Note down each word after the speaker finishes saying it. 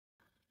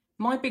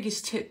My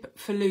biggest tip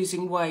for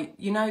losing weight,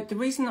 you know, the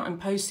reason that I'm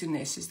posting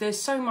this is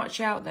there's so much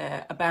out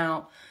there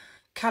about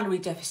calorie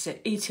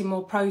deficit, eating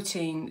more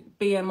protein,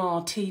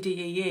 BMR,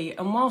 TDEE,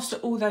 and whilst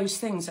all those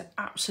things are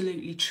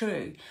absolutely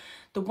true,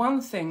 the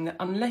one thing that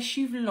unless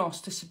you've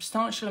lost a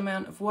substantial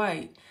amount of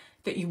weight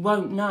that you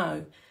won't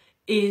know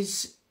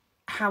is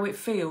how it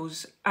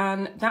feels,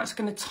 and that's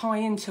going to tie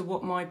into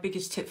what my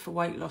biggest tip for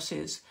weight loss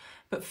is.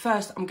 But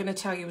first, I'm going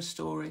to tell you a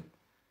story.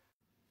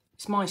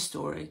 It's my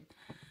story.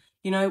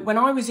 You know, when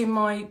I was in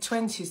my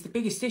 20s, the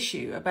biggest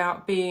issue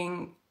about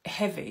being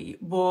heavy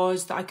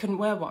was that I couldn't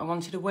wear what I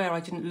wanted to wear. I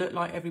didn't look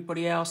like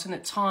everybody else. And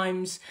at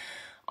times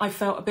I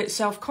felt a bit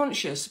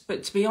self-conscious.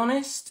 But to be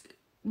honest,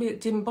 it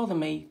didn't bother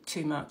me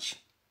too much.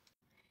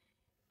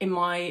 In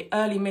my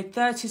early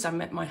mid-30s, I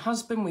met my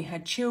husband. We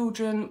had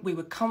children. We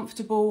were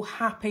comfortable,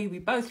 happy. We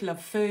both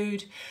loved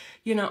food.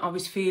 You know, I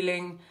was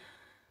feeling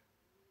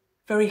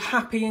very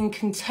happy and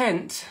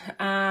content,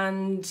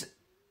 and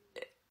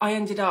I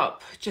ended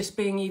up just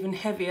being even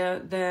heavier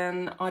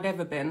than I'd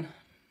ever been.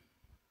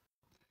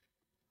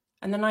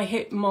 And then I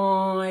hit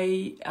my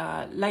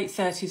late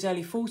 30s,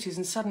 early 40s,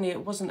 and suddenly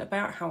it wasn't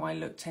about how I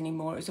looked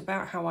anymore. It was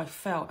about how I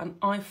felt, and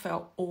I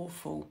felt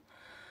awful.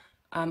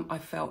 I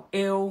felt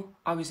ill,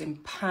 I was in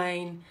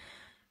pain,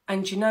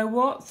 and you know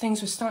what?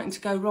 Things were starting to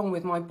go wrong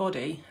with my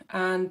body,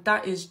 and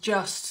that is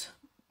just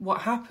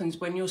what happens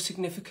when you're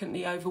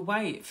significantly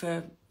overweight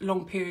for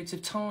long periods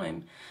of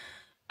time.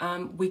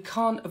 We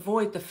can't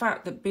avoid the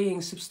fact that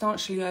being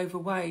substantially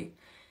overweight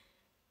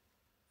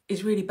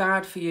is really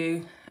bad for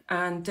you.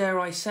 And dare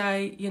I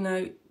say, you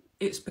know,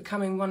 it's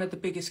becoming one of the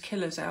biggest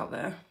killers out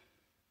there.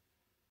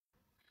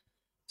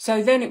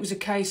 So then it was a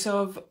case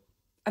of,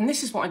 and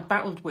this is what I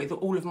battled with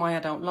all of my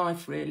adult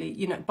life really,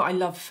 you know, but I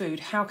love food.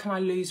 How can I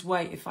lose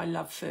weight if I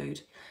love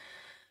food?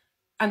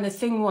 And the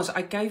thing was,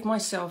 I gave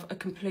myself a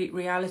complete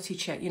reality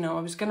check. You know,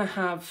 I was going to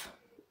have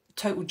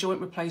total joint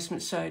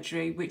replacement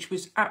surgery, which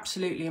was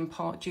absolutely in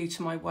part due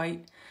to my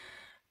weight.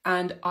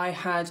 And I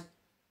had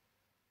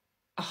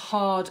a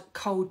hard,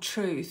 cold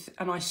truth,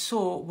 and I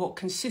saw what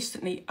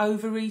consistently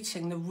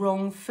overeating the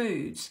wrong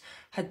foods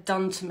had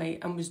done to me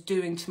and was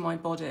doing to my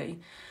body.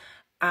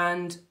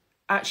 And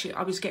actually,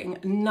 I was getting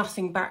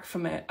nothing back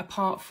from it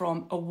apart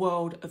from a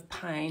world of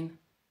pain.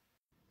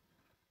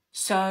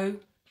 So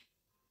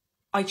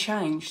I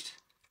changed.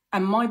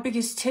 And my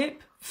biggest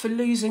tip for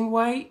losing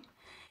weight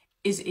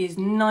is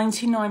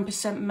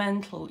 99%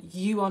 mental.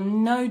 You are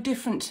no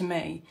different to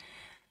me.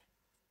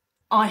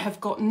 I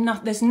have got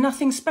there's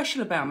nothing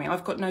special about me.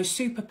 I've got no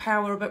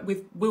superpower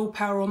with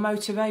willpower or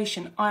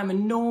motivation. I am a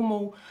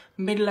normal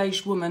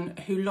middle-aged woman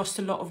who lost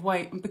a lot of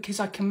weight, and because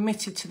I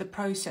committed to the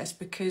process,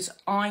 because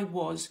I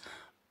was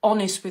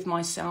honest with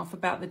myself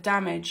about the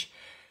damage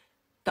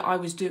that I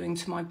was doing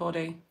to my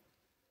body.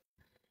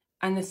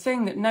 And the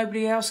thing that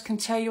nobody else can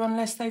tell you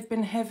unless they've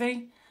been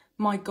heavy,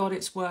 my God,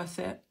 it's worth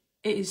it.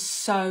 It is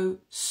so,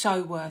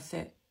 so worth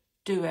it.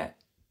 Do it.